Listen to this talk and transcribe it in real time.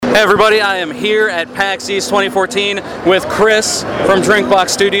Hey everybody, I am here at PAX East 2014 with Chris from Drinkbox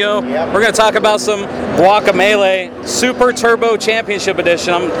Studio. We're going to talk about some Guacamelee Super Turbo Championship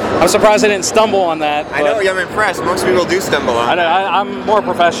Edition. I'm surprised I didn't stumble on that. I know, I'm impressed. Most people do stumble on it. I'm more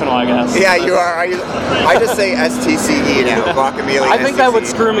professional, I guess. Yeah, you are. I just say STCE now, Guacamelee. I think that would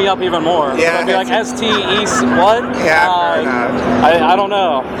screw me up even more. Yeah. I'd be like, STE, what? Yeah, fair enough. I don't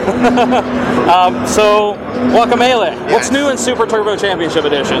know. So, Guacamelee, Yes. What's new in Super Turbo Championship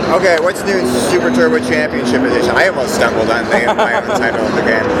Edition? Okay, what's new in Super Turbo Championship Edition? I almost stumbled on my own title of the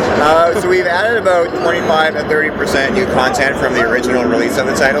game. So we've added about 25 to 30% new content from the original release of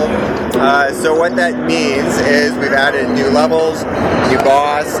the title. So what that means is we've added new levels, new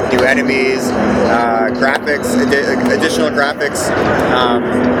boss, new enemies, graphics, additional graphics.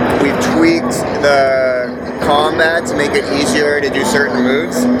 We've tweaked the combat to make it easier to do certain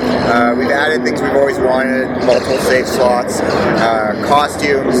moves. We've added things we've always wanted, multiple save slots,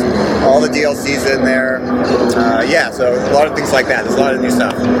 costumes, all the DLCs in there. So a lot of things like that. There's a lot of new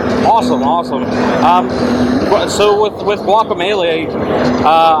stuff. Awesome. So with Guacamelee,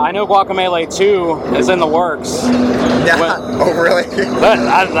 I know Guacamelee 2 is in the works. Yeah. Oh, really?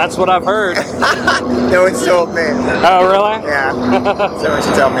 That's what I've heard. No one's told me. Oh, really? Yeah. Someone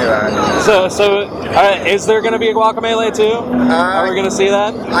should tell me that. So is there going to be a Guacamelee 2? Are we going to see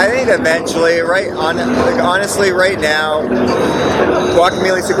that? I think eventually, honestly, right now,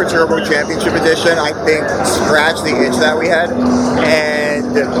 Guacamelee Super Turbo Championship Edition, I think, scratched the itch that we had, and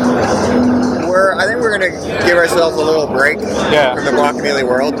I think we're going to give ourselves a little break from the Guacamelee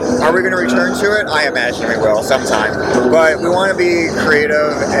world. Are we going to return to it? I imagine we will sometime. But we want to be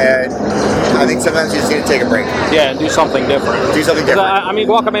creative, and I think sometimes you just need to take a break. Yeah, and do something different. I mean,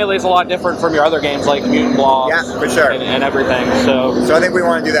 Guacamelee is a lot different from your other games like Mutant Blobs. Yeah, for sure. And everything. So I think we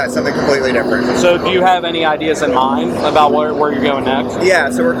want to do that, something completely different. So do you have any ideas in mind about where you're going next? Yeah,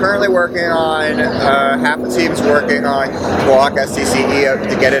 so we're currently working on, half the team's working on Guac STCE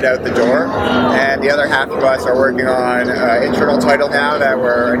to get it out the door, and the other half of us are working on internal title now that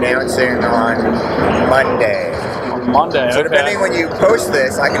we're announcing on Monday. So depending when you post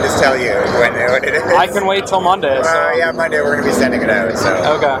this, I can just tell you when it is. I can wait till Monday. Yeah, Monday we're going to be sending it out. So.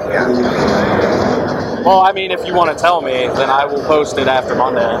 Okay. Yeah. Well, I mean, if you want to tell me, then I will post it after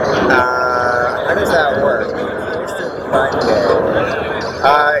Monday. How does that work? Monday.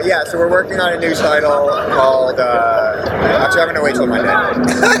 So we're working on a new title called. Actually, I'm going to wait till Monday.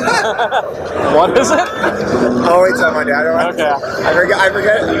 What is it? I'll wait till Monday. I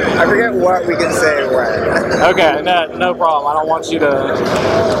forget what we can say when. Okay, no problem. I don't want you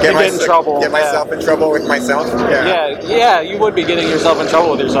to get in trouble. Get myself in trouble with myself? Yeah, you would be getting yourself in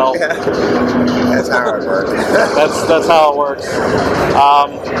trouble with yourself. Yeah. That's how it works. That's how it works.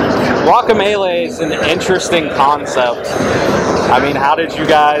 Guacamelee is an interesting concept. I mean, how did you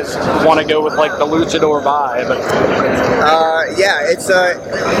guys want to go with like the luchador vibe?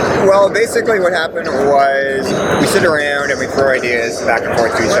 Well, basically what happened was we sit around and we throw ideas back and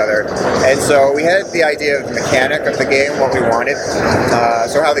forth to each other. And so we had the idea of the mechanic of the game, what we wanted.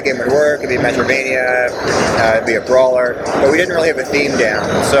 So how the game would work, it'd be Metroidvania, it'd be a brawler, but we didn't really have a theme down.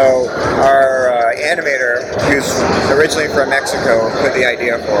 So our animator, who's originally from Mexico, put the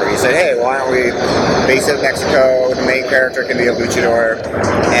idea forward. He said, hey, why don't we base it in Mexico, the main character can be a luchador,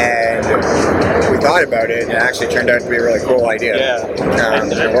 and we thought about it, and it actually turned out to be a really cool idea. Yeah.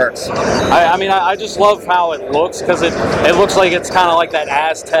 It works. I just love how it looks, because it looks like it's kind of like that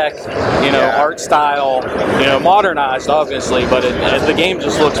Aztec, art style, modernized obviously, but the game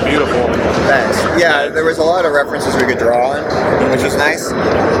just looks beautiful. Thanks. Yeah, there was a lot of references we could draw on, which was nice.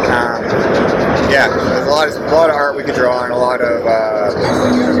 There's a lot of art we could draw on, a lot of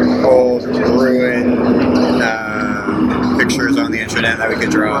old ruined pictures on the internet that we could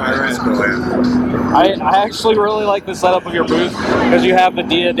draw on. Right. Cool, yeah. I actually really like the setup of your booth, because you have the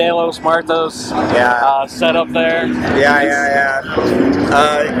Dia de los Muertos set up there. Yeah.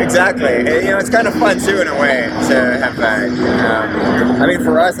 Exactly. And, it's kind of fun too in a way to have that. I mean,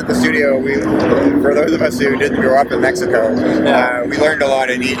 for us at the studio, for those of us who didn't grow up in Mexico, we learned a lot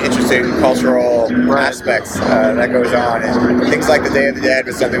of neat, interesting cultural aspects that goes on. And things like the Day of the Dead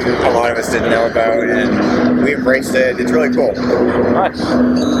was something that a lot of us didn't know about, and we embraced it. It's really cool. Nice.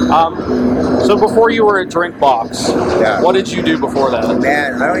 So before you were at Drinkbox, what did you do before that?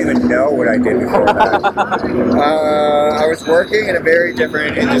 Man, I don't even know what I did before that. I was working in a very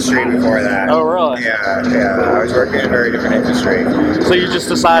different industry before that. Oh, really? Yeah. I was working in a very different industry. So you just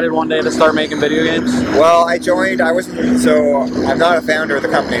decided one day to start making video games? Well, I'm not a founder of the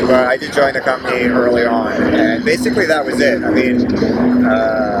company, but I did join the company early on, and basically that was it. I mean,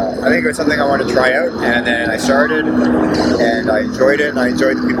 I think it was something I wanted to try out, and then I started. and I enjoyed it, and I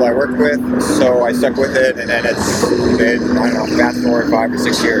enjoyed the people I worked with, so I stuck with it, and then it's been, I don't know, fast forward 5 or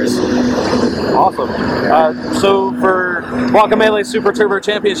 6 years. Awesome. So for Guacamelee Super Turbo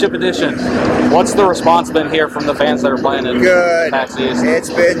Championship Edition, what's the response been here from the fans that are playing in PAX East? It's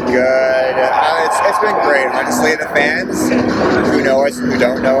been good. It's been great, honestly. The fans who know us and who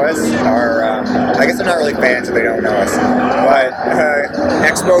don't know us are, I guess they're not really fans if they don't know us, but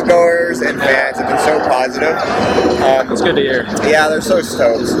expo goers and fans have been so positive. That's good to hear. Yeah, they're so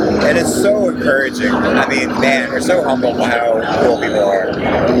stoked, and it's so encouraging. I mean, man, we're so humbled by how cool people are.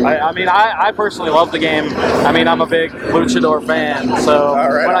 I personally love the game. I mean, I'm a big Luchador fan, so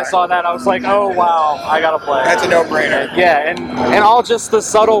when I saw that, I was like, oh wow, I gotta play. That's a no-brainer. Yeah, and all just the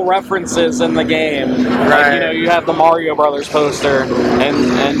subtle references in the game. Like, you know, you have the Mario Brothers poster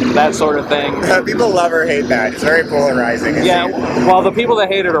and that sort of thing. People love or hate that. It's very polarizing. Yeah, well, the people that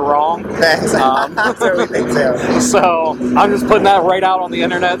hate it are wrong. That's what we think too. So I'm just putting that right out on the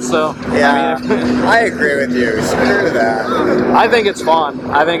internet. So yeah, I agree with you. Screw that. I think it's fun.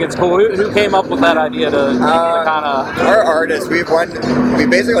 I think it's cool. Who came up with that idea to kind of? Our artists. We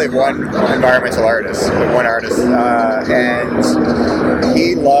basically won environmental artists. One artist, and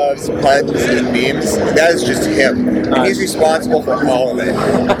he loves puns and memes. That is just him. And he's responsible for all of it.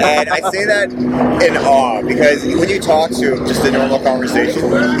 And I say that in awe because when you talk to him, just a normal conversation,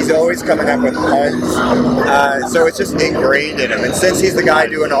 he's always coming up with puns. So it's just ingrained in him. And since he's the guy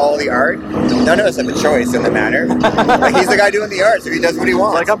doing all the art, none of us have a choice in the matter. Like, he's the guy doing the art, so he does what he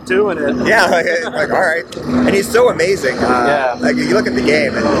wants. Like, I'm doing it. Yeah, like all right. And he's so amazing. Like, you look at the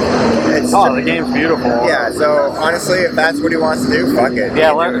game, and it's the game's beautiful. Yeah. So honestly, if that's what he wants to do, fuck it.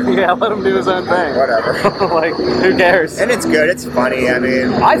 Yeah, let him do his own thing. Whatever. Like, who cares? And it's good. It's funny. I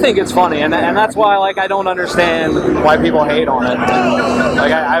mean, I think it's funny, and that's why, like, I don't understand why people hate on it.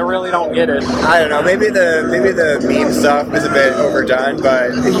 Like, I really don't get it. I don't know. Maybe the meme stuff is a bit overdone,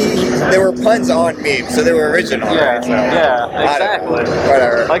 but there were puns on memes, so they were original. Yeah, right? So, yeah, exactly.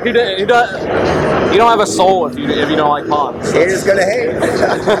 Whatever. Like, you don't have a soul if you don't like puns. You're just gonna hate.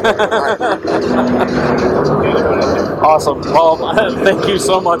 Awesome. Well, thank you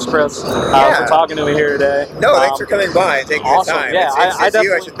so much, Chris, for talking to me here today. No, thanks for coming by and taking your time. Yeah, it's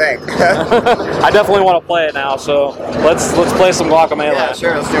you I should thank. I definitely want to play it now, so let's play some Guacamelee. Yeah,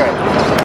 sure, let's do it.